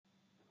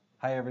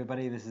Hi,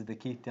 everybody. This is the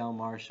Keith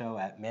Delmar Show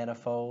at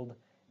Manifold.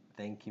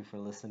 Thank you for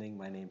listening.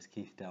 My name's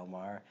Keith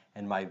Delmar,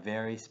 and my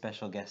very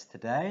special guest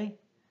today,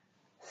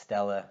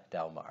 Stella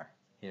Delmar,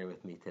 here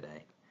with me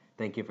today.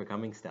 Thank you for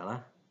coming,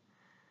 Stella.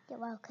 You're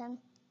welcome.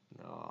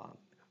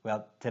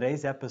 Well,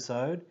 today's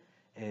episode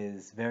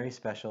is very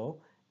special,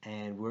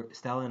 and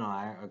Stella and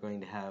I are going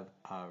to have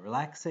a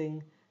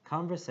relaxing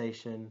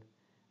conversation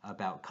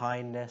about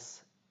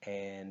kindness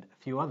and a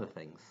few other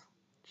things.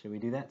 Should we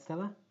do that,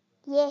 Stella?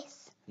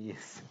 Yes.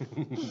 Yes.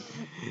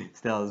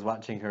 Stella's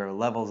watching her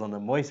levels on the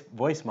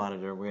voice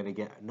monitor. We're going to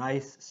get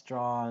nice,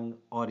 strong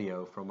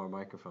audio from our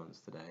microphones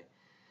today.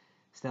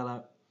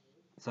 Stella,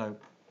 so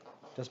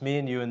just me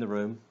and you in the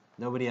room.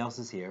 Nobody else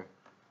is here.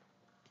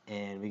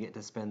 And we get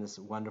to spend this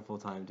wonderful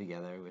time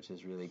together, which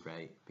is really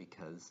great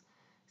because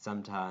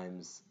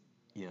sometimes,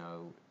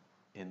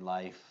 in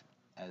life,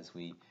 as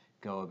we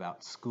go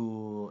about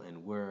school and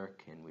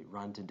work and we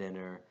run to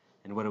dinner,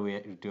 and what do we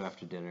do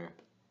after dinner?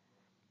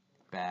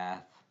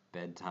 Bath,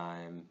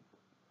 bedtime,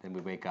 then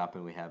we wake up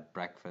and we have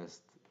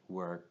breakfast,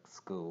 work,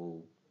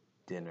 school,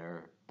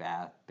 dinner,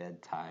 bath,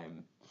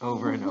 bedtime,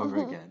 over and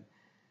over again.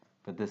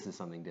 But this is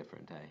something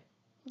different, eh?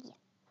 Yeah.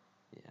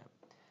 Yeah.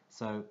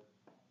 So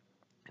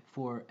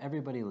for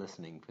everybody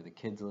listening, for the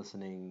kids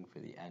listening, for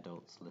the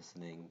adults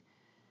listening,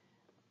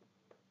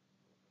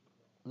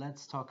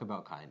 let's talk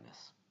about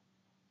kindness.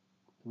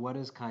 What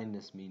does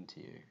kindness mean to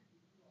you?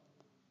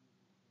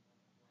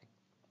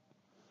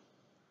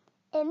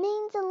 It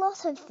means a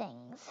lot of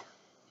things.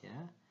 Yeah?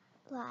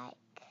 Like,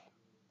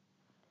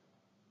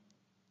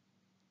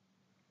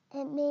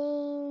 it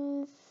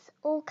means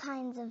all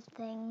kinds of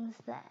things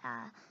that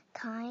are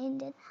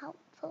kind and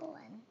helpful.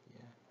 And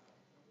Yeah.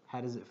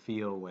 How does it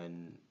feel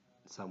when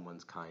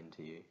someone's kind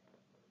to you?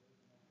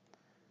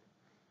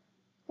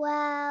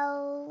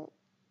 well,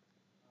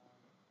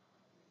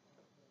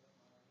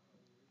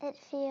 it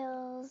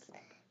feels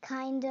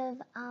kind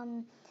of,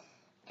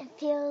 it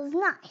feels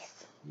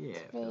nice. Yeah,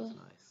 it feels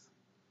nice.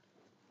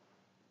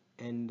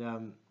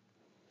 And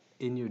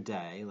in your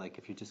day, like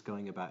if you're just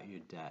going about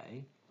your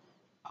day,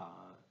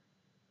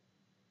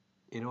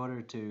 in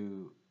order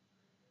to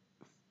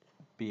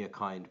be a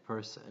kind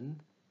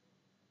person,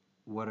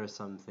 what are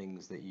some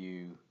things that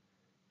you...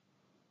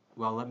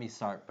 Well, let me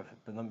start,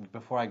 but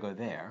before I go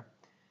there,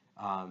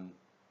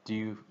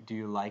 do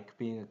you like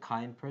being a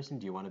kind person?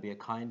 Do you want to be a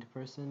kind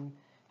person?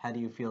 How do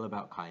you feel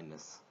about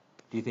kindness?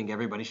 Do you think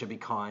everybody should be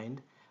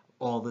kind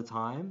all the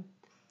time?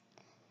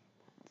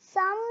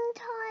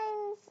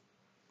 Sometimes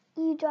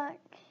you don't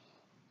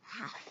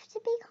have to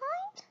be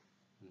kind.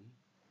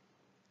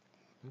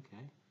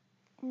 Okay.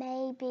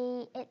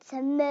 Maybe it's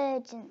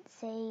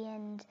emergency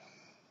and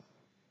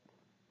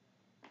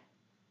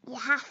you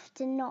have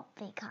to not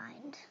be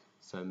kind.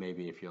 So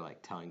maybe if you're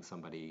like telling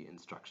somebody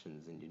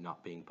instructions and you're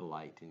not being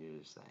polite and you're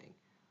just saying,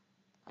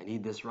 I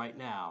need this right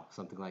now,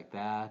 something like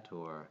that,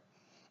 or...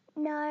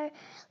 No,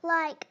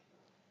 like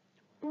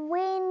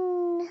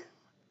when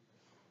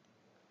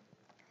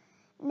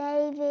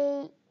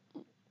maybe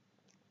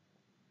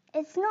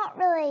it's not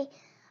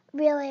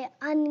really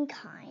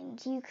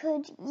unkind. You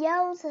could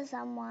yell to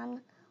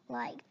someone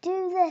like,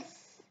 do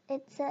this,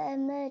 it's an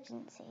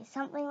emergency,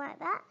 something like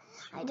that.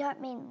 Sure. I don't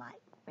mean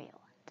like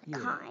real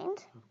kind.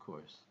 Of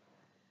course.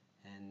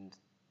 And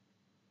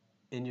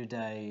in your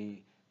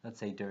day, let's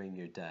say during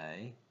your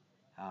day,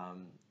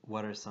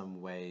 what are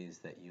some ways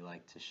that you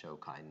like to show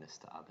kindness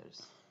to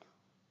others?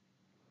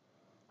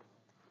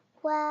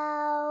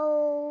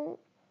 Well,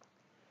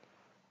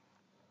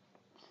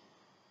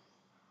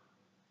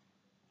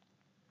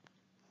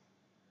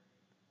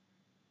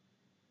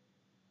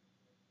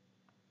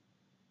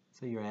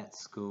 So you're at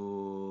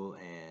school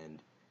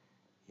and,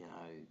 you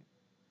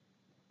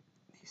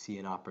see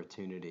an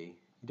opportunity.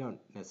 You don't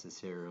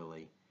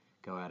necessarily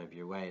go out of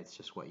your way. It's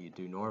just what you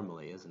do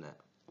normally, isn't it?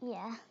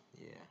 yeah.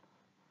 Yeah.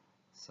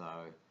 So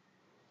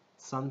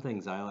some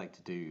things I like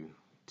to do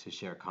to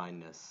share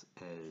kindness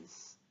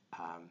is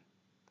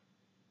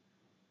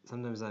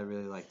sometimes I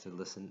really like to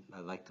listen. I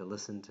like to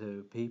listen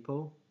to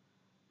people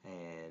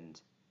and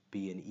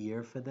be an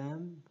ear for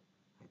them,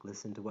 like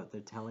listen to what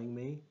they're telling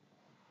me,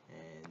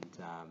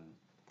 and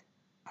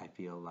I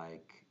feel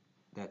like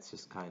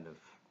that's kind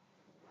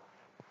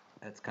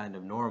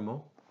of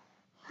normal.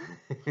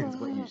 It's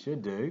what you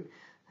should do,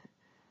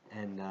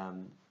 and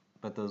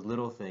but those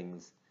little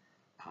things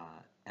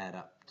add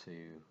up to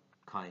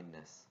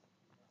kindness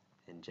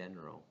in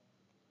general,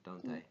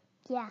 don't they?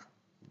 Yeah.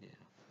 Yeah.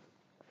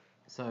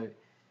 So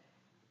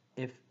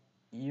if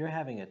you're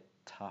having a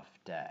tough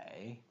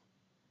day,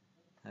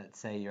 let's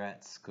say you're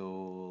at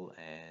school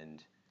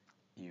and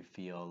you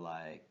feel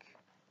like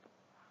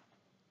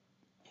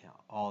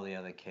all the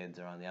other kids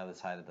are on the other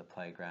side of the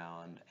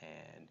playground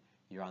and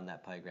you're on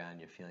that playground,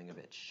 you're feeling a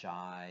bit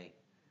shy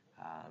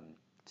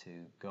to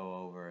go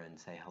over and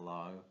say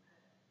hello.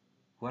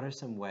 What are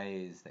some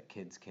ways that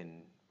kids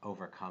can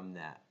overcome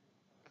that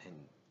and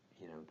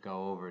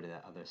go over to the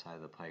other side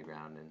of the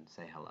playground and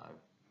say hello?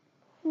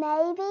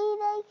 Maybe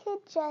they could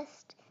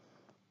just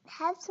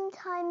have some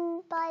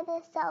time by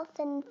themselves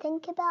and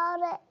think about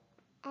it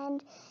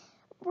And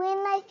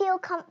when they feel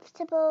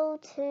comfortable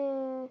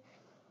to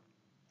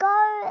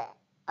go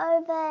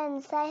over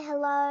and say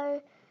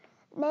hello,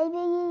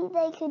 maybe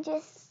they could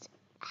just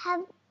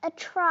have a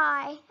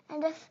try,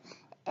 and if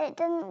it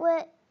didn't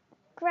work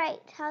great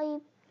how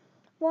you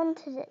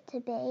wanted it to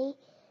be,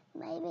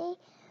 maybe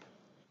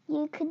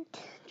you could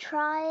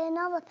try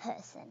another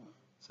person.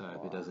 So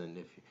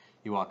if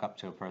you walk up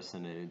to a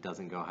person and it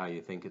doesn't go how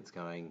you think it's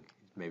going,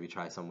 maybe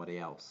try somebody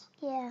else.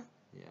 Yeah.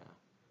 Yeah,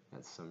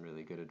 that's some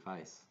really good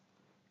advice.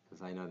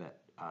 Because I know that,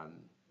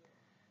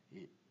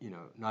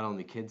 not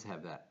only kids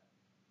have that,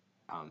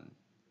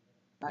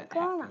 But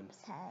grown-ups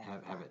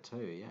have it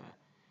too,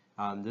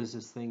 yeah. There's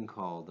this thing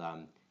called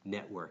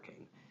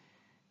networking,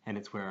 and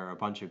it's where a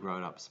bunch of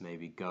grown-ups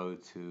maybe go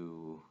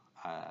to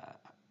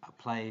a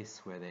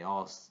place where they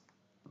all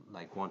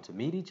want to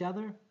meet each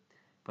other,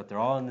 but they're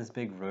all in this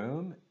big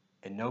room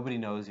and nobody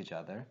knows each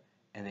other,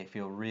 and they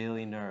feel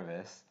really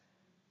nervous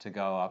to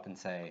go up and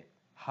say,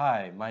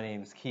 "Hi, my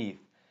name's Keith.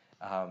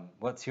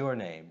 What's your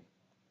name?"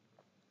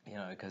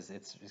 Because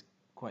it's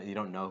quite, you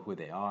don't know who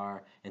they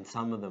are, and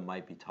some of them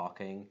might be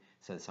talking,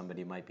 so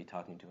somebody might be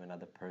talking to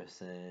another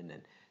person,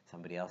 and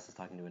somebody else is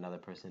talking to another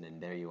person, and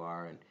there you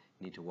are, and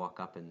you need to walk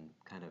up and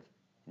kind of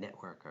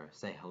network or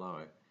say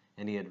hello.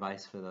 Any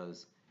advice for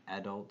those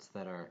adults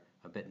that are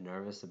a bit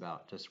nervous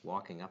about just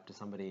walking up to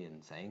somebody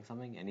and saying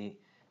something? Any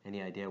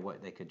idea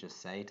what they could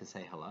just say to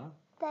say hello?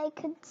 They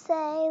could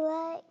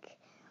say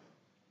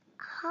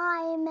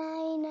 "Hi,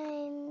 my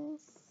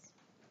name's..."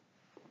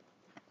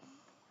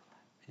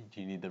 Do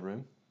you need the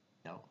room?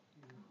 No.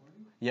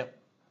 Yep.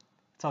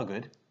 It's all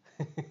good.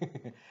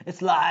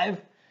 It's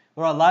live.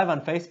 We're on live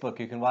on Facebook.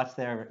 You can watch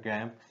there,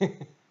 Graham.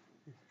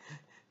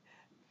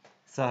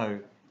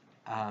 So,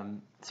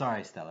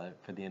 sorry, Stella,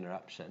 for the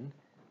interruption.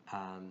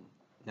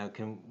 Now,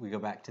 can we go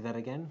back to that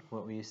again?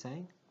 What were you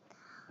saying?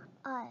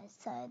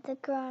 So the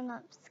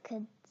grown-ups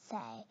could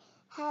say,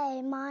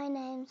 "Hey, my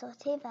name's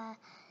whatever,"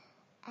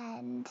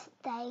 and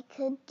they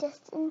could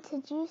just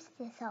introduce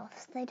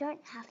themselves. They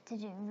don't have to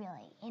do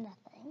really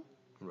anything.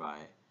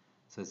 Right.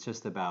 So it's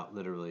just about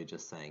literally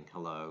just saying,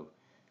 "Hello,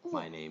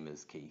 my name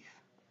is Keith."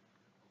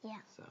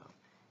 Yeah. So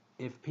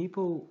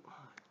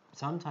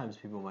sometimes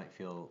people might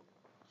feel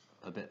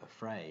a bit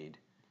afraid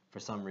for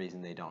some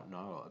reason they don't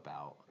know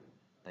about.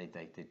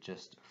 They're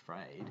just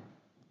afraid.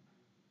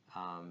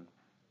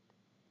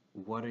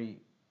 What are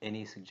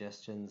any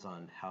suggestions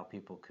on how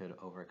people could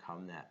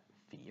overcome that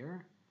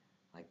fear?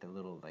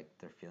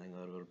 They're feeling a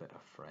little bit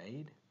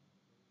afraid.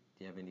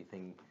 Do you have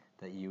anything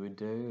that you would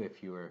do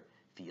if you were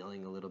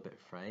feeling a little bit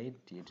afraid?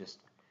 Do you just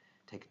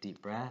take a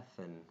deep breath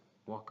and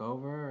walk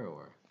over,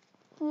 or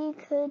you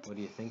could? What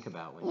do you think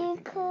about when You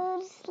think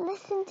could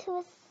listen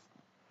to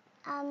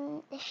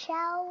a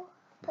shell.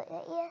 Put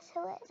your ear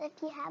to it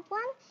if you have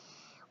one,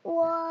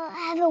 or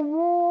have a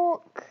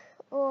walk,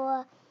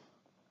 or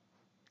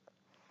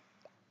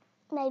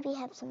maybe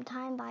have some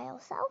time by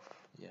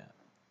yourself. Yeah,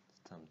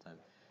 sometimes.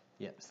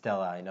 Yeah,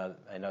 Stella.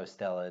 I know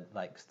Stella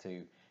likes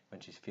to,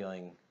 when she's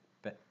feeling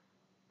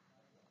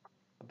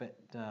a bit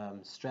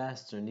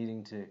stressed or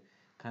needing to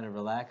kind of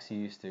relax. You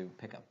used to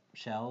pick up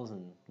shells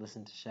and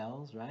listen to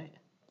shells, right?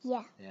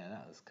 Yeah. Yeah,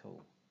 that was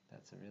cool.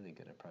 That's a really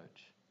good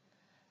approach.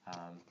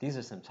 These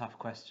are some tough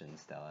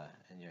questions, Stella,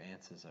 and your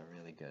answers are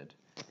really good.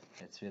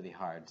 It's really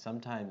hard.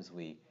 Sometimes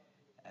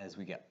as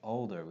we get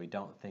older, we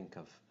don't think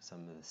of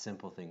some of the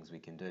simple things we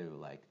can do,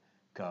 like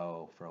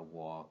go for a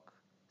walk,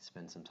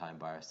 spend some time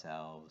by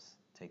ourselves,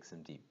 take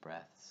some deep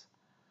breaths,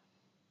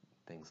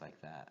 things like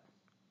that.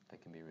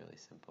 That can be really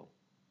simple.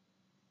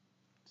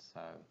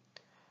 So,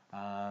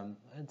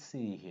 let's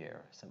see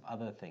here. Some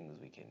other things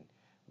we can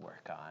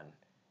work on.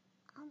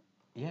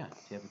 Yeah, do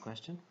you have a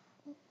question?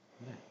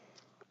 Yeah.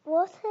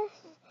 What if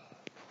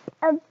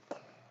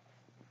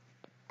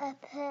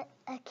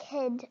a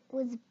kid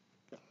was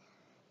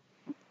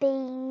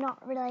being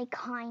not really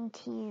kind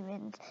to you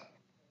and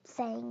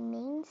saying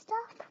mean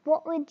stuff?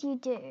 What would you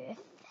do if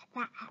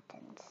that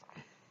happened?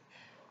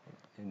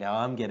 Now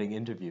I'm getting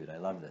interviewed. I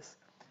love this.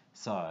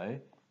 So,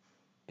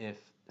 if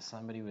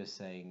somebody was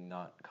saying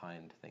not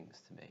kind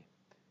things to me,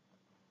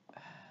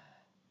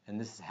 and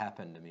this has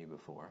happened to me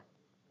before,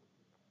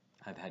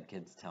 I've had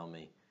kids tell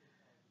me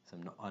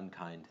some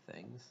unkind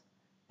things,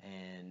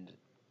 and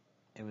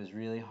it was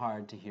really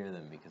hard to hear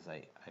them because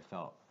I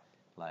felt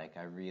like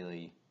I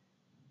really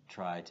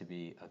try to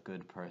be a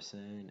good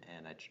person,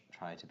 and I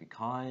try to be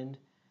kind,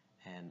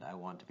 and I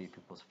want to be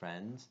people's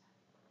friends,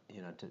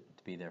 to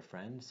be their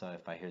friend. So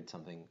if I heard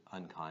something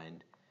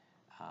unkind,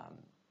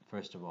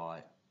 first of all,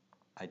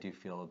 I do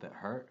feel a bit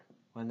hurt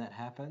when that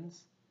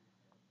happens,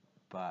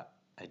 but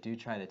I do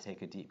try to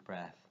take a deep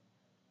breath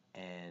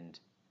and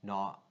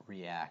not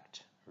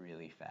react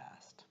really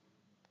fast.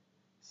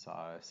 So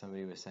if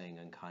somebody was saying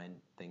unkind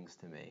things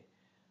to me,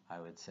 I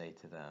would say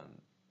to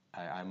them,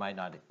 I might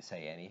not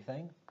say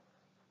anything.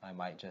 I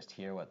might just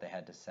hear what they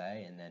had to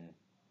say and then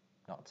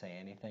not say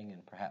anything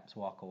and perhaps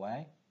walk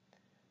away,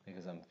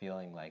 because I'm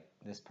feeling like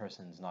this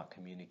person's not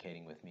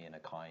communicating with me in a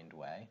kind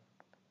way.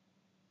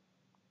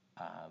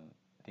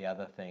 The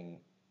other thing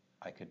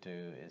I could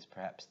do is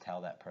perhaps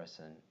tell that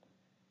person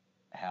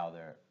how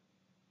they're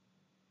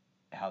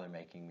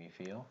making me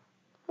feel.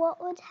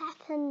 What would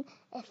happen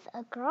if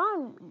a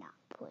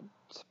grown-up would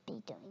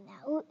be doing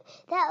that?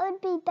 That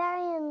would be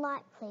very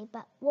unlikely,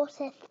 but what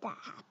if that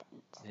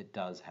happened? It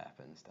does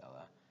happen,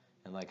 Stella.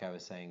 And like I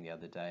was saying the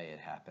other day, it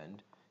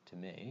happened to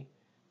me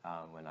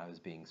when I was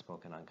being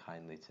spoken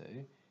unkindly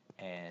to.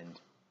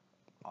 And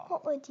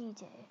what would you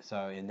do?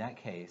 So in that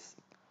case,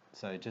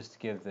 so just to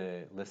give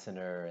the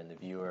listener and the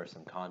viewer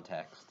some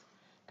context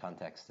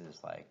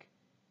is like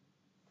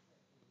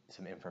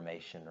some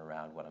information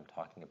around what I'm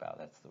talking about.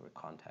 That's the word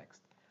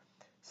context.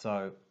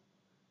 So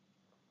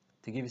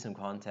to give you some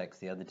context,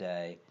 the other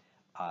day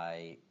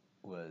I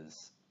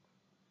was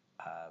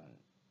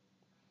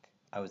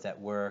at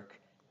work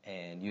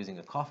and using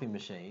a coffee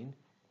machine,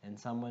 and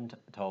someone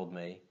told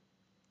me,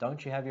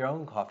 "Don't you have your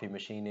own coffee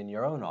machine in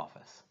your own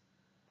office?"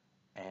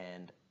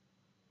 And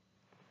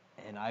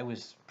I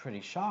was pretty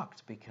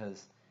shocked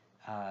because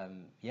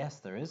yes,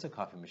 there is a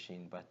coffee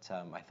machine, but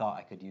I thought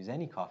I could use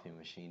any coffee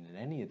machine in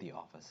any of the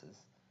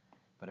offices.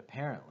 But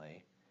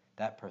apparently,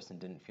 that person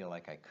didn't feel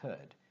like I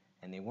could,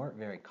 and they weren't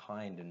very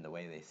kind in the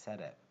way they said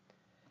it.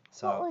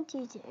 So, what would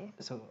you do?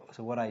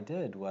 So what I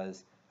did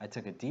was I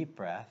took a deep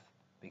breath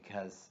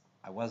because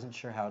I wasn't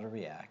sure how to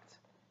react,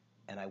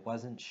 and I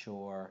wasn't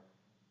sure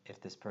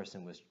if this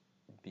person was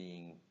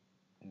being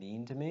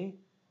mean to me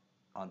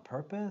on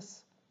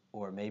purpose,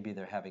 or maybe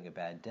they're having a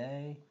bad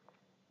day.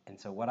 And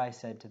so what I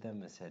said to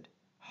them, I said,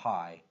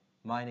 "Hi,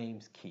 my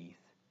name's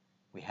Keith.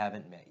 We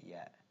haven't met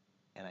yet."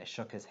 And I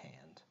shook his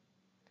hand.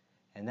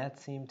 And that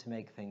seemed to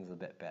make things a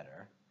bit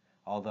better,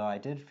 although I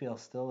did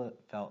felt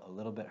a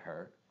little bit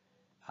hurt.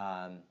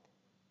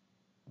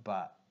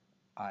 But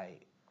I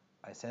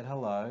said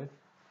hello,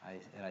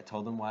 and I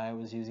told them why I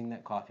was using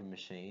that coffee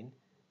machine,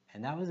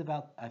 and that was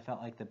I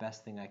felt like the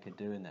best thing I could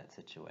do in that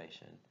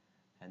situation.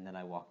 And then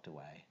I walked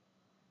away.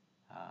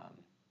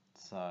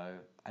 So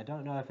I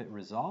don't know if it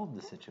resolved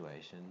the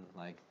situation.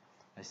 Like,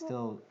 I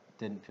still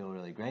didn't feel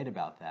really great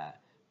about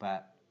that,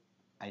 but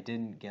I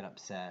didn't get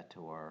upset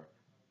or,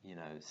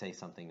 say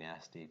something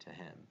nasty to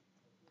him.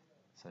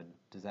 So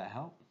does that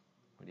help?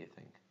 What do you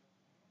think?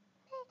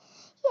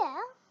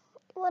 Yeah,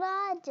 what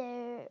I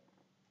do,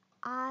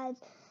 I'd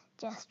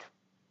just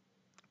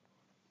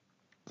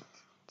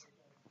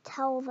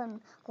tell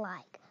them,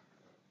 like,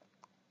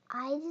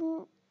 I'd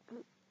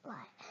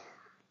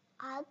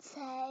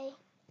say,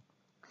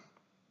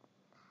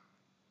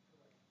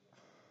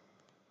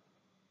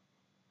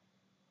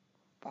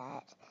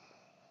 that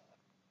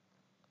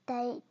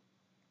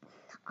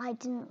I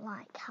didn't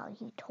like how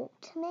you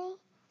talked to me,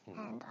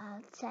 and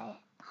I'd say,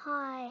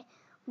 "Hi,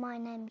 my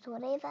name's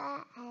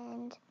whatever,"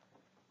 and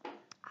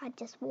I'd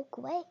just walk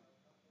away.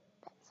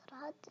 That's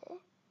what I'd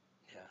do.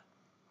 Yeah.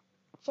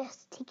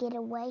 Just to get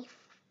away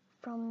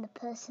from the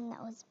person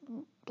that was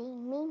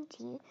being mean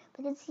to you,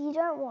 because you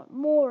don't want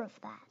more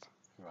of that.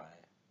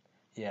 Right.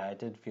 Yeah, I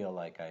did feel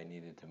like I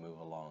needed to move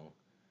along.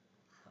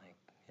 Like,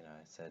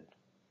 I said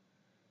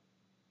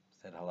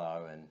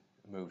hello and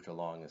moved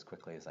along as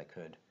quickly as I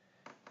could.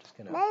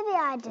 Maybe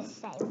I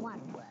just say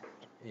one word.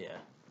 Yeah.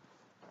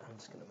 I'm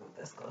just going to move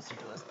this closer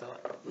to us.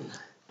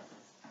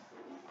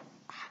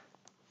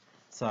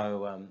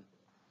 So,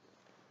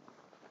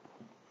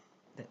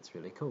 that's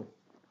really cool.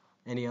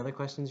 Any other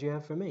questions you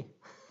have for me?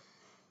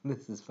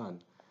 This is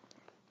fun.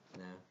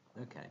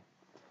 No? Okay.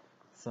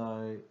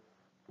 So,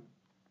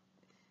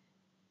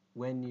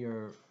 when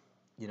you're,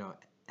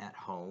 at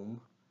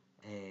home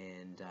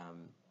and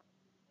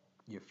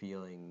you're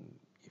feeling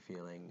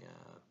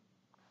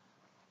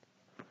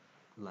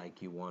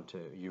like you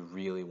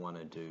really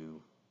want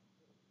to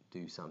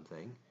do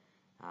something,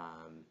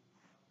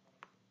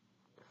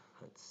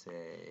 let's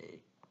say,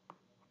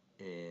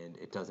 and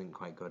it doesn't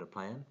quite go to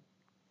plan.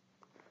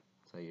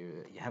 So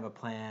you have a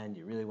plan,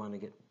 you really want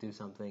to do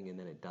something, and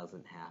then it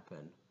doesn't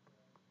happen.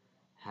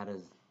 How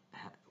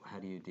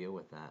do you deal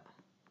with that?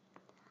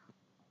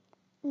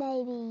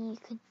 Maybe you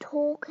could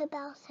talk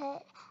about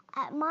it.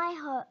 At my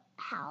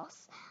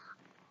house,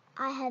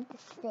 I have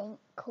this thing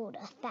called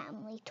a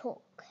family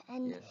talk,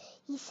 and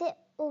you sit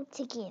all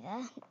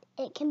together.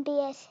 It can be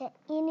at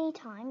any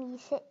time. You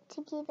sit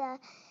together,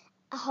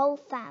 a whole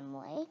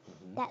family.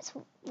 That's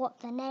what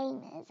the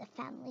name is, a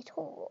family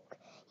talk.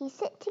 You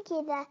sit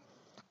together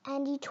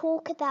and you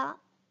talk about,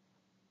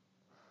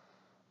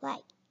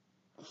 like,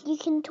 you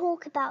can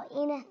talk about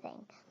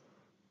anything,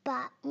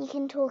 but you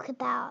can talk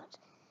about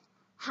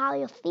how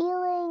you're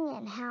feeling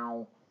and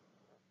how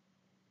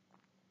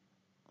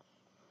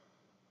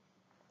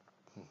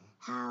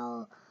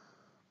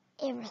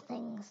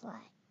everything's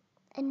like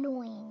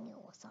annoying you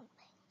or something.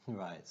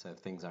 Right, so if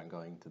things aren't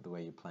going to the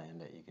way you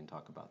planned it, you can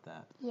talk about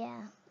that.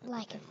 Yeah,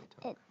 like if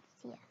it's,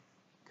 yeah.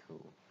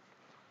 Cool.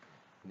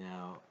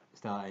 Now,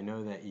 Stella, I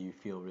know that you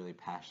feel really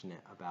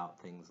passionate about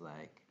things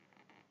like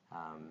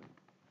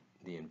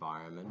the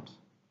environment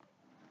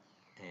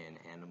and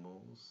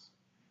animals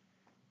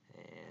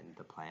and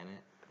the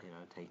planet,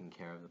 taking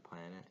care of the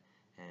planet.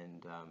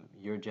 And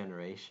your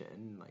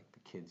generation, like the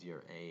kids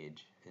your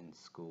age in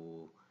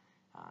school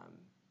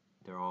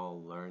they're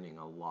all learning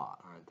a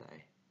lot, aren't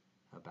they,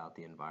 about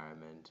the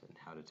environment and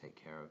how to take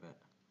care of it.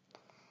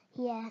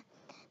 Yeah,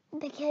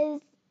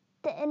 because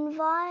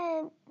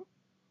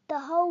the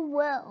whole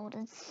world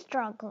is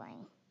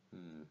struggling.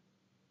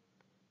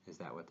 Is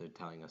that what they're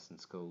telling us in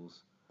schools?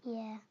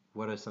 Yeah.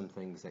 What are some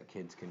things that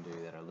kids can do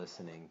that are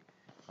listening,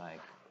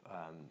 like,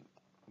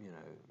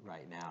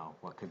 right now?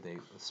 What could a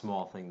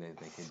small thing that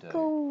they could do?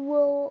 School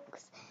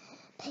walks,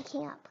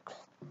 picking up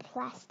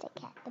plastic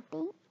at the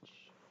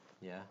beach.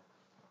 Yeah?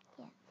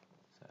 Yeah.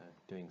 So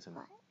doing some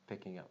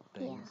picking up Yeah.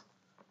 things.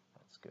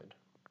 That's good.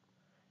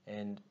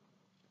 And,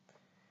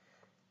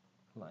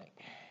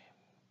 like,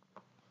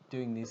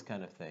 doing these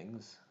kind of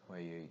things where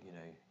you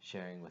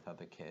sharing with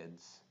other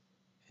kids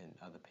and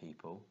other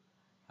people,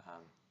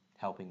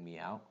 helping me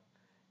out,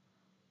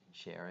 and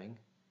sharing.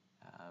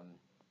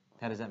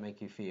 How does that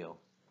make you feel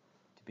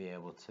to be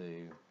able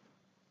to,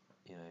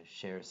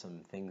 share some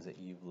things that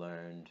you've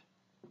learned,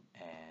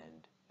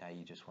 and now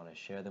you just want to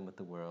share them with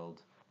the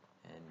world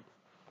and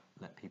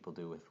let people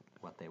do with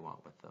what they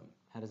want with them?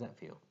 How does that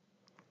feel?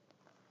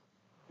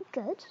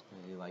 Good.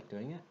 Do you like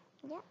doing it?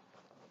 Yeah.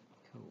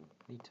 Cool.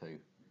 Me too.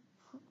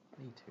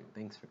 Me too.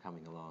 Thanks for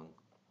coming along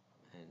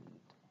and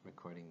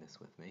recording this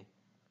with me.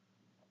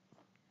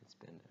 It's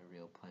been a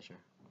real pleasure.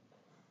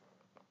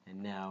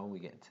 And now we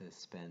get to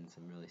spend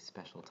some really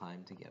special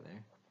time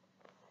together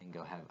and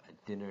go have a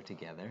dinner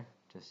together,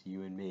 just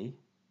you and me,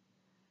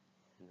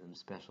 and some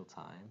special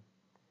time.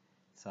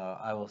 So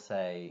I will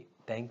say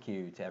thank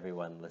you to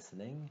everyone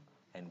listening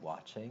and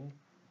watching.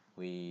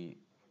 We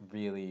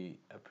really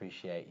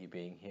appreciate you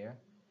being here.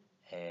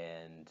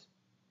 And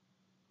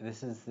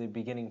this is the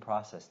beginning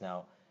process.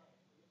 Now,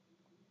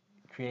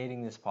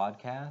 creating this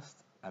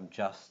podcast, I'm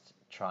just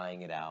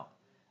trying it out.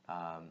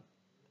 I've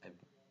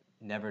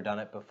never done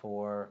it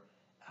before.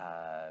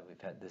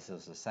 This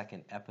is the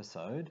second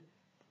episode,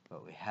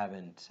 but we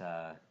haven't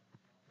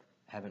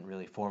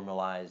really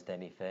formalized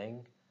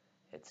anything.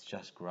 It's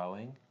just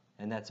growing,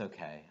 and that's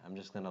okay. I'm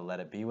just gonna let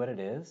it be what it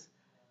is,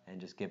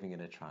 and just giving it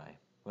a try.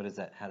 What is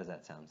that? How does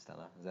that sound,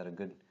 Stella? Is that a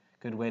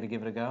good way to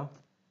give it a go?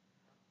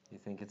 You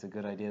think it's a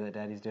good idea that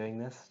Daddy's doing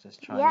this?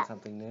 Just trying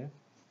something new?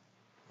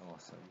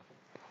 Awesome.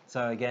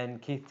 So again,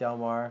 Keith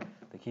Delmar,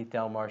 the Keith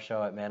Delmar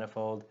Show at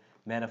Manifold.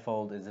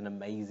 Manifold is an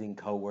amazing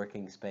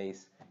co-working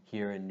space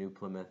here in New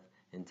Plymouth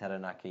in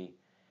Taranaki.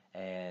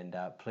 And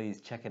please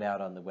check it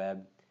out on the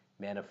web.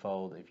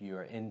 Manifold, if you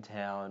are in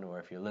town or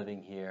if you're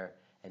living here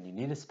and you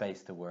need a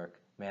space to work,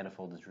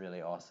 Manifold is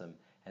really awesome.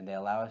 And they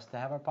allow us to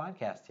have our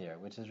podcast here,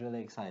 which is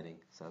really exciting.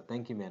 So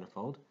thank you,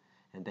 Manifold.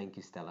 And thank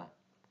you, Stella.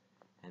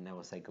 And then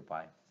we'll say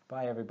goodbye.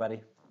 Bye,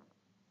 everybody.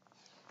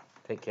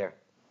 Take care.